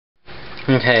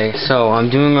Okay, so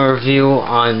I'm doing a review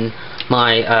on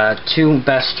my two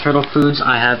best turtle foods.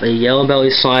 I have a yellow belly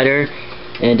slider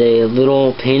and a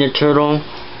little painted turtle,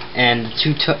 and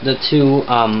the two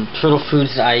turtle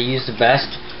foods that I use the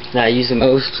best, that I use the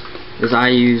most, is I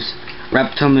use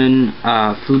ReptoMin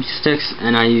food sticks,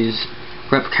 and I use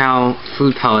repto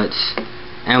food pellets.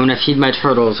 And when I feed my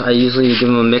turtles, I usually give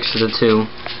them a mix of the two.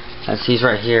 As these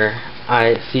right here,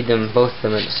 I feed them both of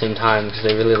them at the same time because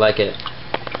they really like it.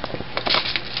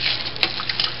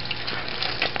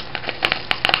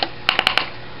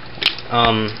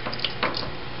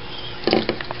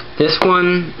 This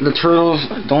one, the turtles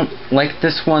don't like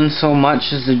this one so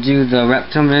much as they do the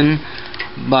ReptoMin,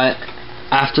 but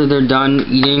after they're done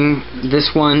eating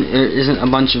this one, there isn't a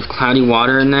bunch of cloudy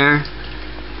water in there.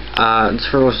 The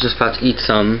turtle's just about to eat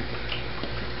some.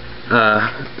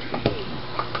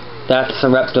 That's the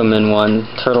ReptoMin one.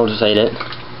 Turtle just ate it.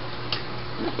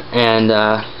 And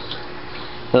the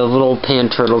little pan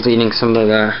turtle's eating some of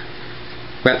the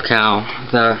reptile.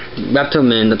 The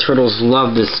ReptoMin, the turtles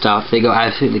love this stuff. They go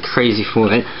absolutely crazy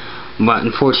for it. But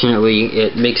unfortunately,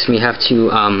 it makes me have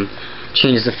to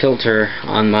change the filter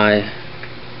on my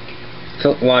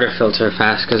water filter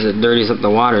fast because it dirties up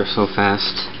the water so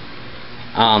fast.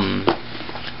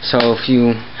 So if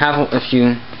you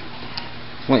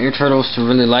want your turtles to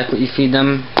really like what you feed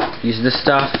them, use this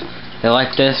stuff. They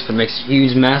like this, but it makes a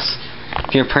huge mess.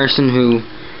 If you're a person who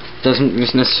doesn't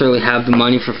necessarily have the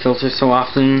money for filters so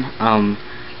often,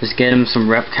 just get them some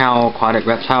aquatic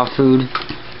reptile food,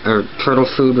 or turtle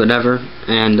food, whatever,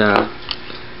 and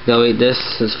they'll eat this.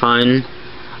 It's fine.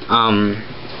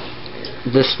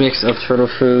 This mix of turtle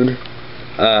food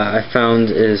I found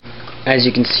is, as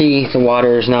you can see, the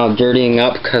water is now dirtying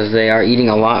up because they are eating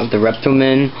a lot of the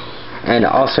ReptoMin, and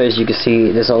also, as you can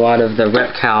see, there's a lot of the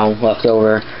reptile left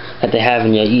over that they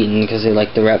haven't yet eaten because they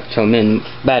like the ReptoMin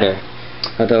better.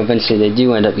 Although eventually they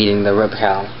do end up eating the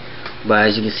reptile, but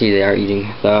as you can see, they are eating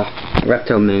the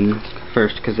ReptoMin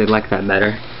first because they like that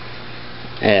better.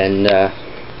 And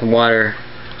the water,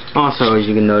 also, as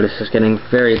you can notice, is getting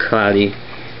very cloudy,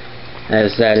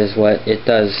 as that is what it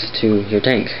does to your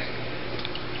tank.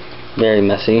 Very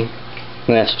messy. I'm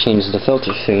going to have to change the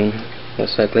filter soon,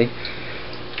 most likely.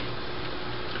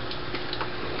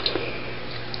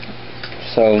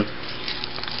 So,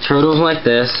 turtles like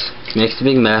this, makes a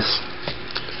big mess.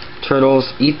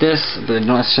 Turtles eat this, but don't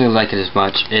necessarily like it as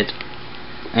much.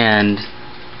 And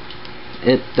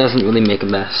it doesn't really make a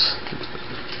mess.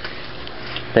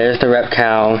 There's the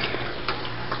reptile.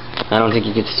 I don't think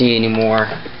you can see anymore.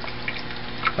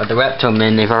 But the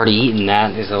ReptoMin, they've already eaten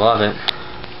that because they love it.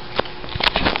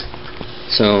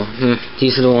 So,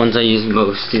 these are the ones I use the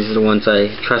most. These are the ones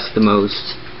I trust the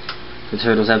most. The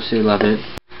turtles absolutely love it.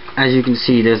 As you can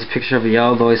see, there's a picture of a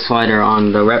yellow belly slider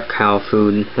on the reptile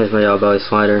food. There's my yellow belly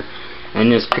slider.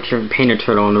 And there's a picture of a painted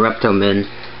turtle on the ReptoMin.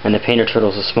 And the painted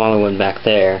turtle's a smaller one back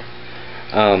there.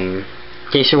 In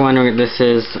case you're wondering what this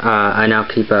is, I now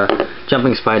keep a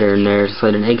jumping spider in there to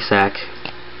slide an egg sac.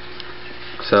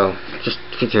 So, just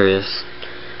if you're curious.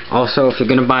 Also, if you're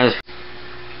gonna buy this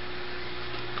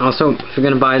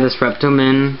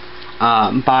ReptoMin,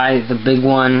 buy the big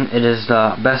one. It is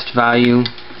the best value.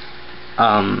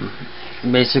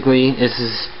 Basically, this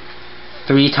is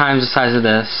 3 times the size of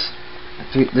this.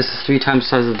 This is 3 times the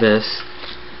size of this,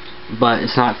 but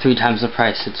it's not 3 times the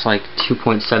price. It's like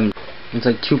 2.7. It's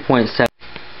like 2.7.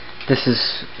 This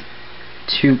is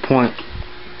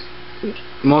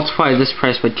multiply this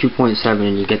price by 2.7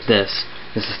 and you get this.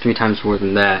 This is 3 times more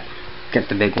than that. Get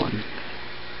the big one.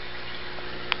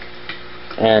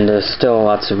 And there's still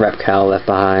lots of reptile left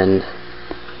behind.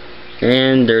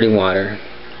 And dirty water.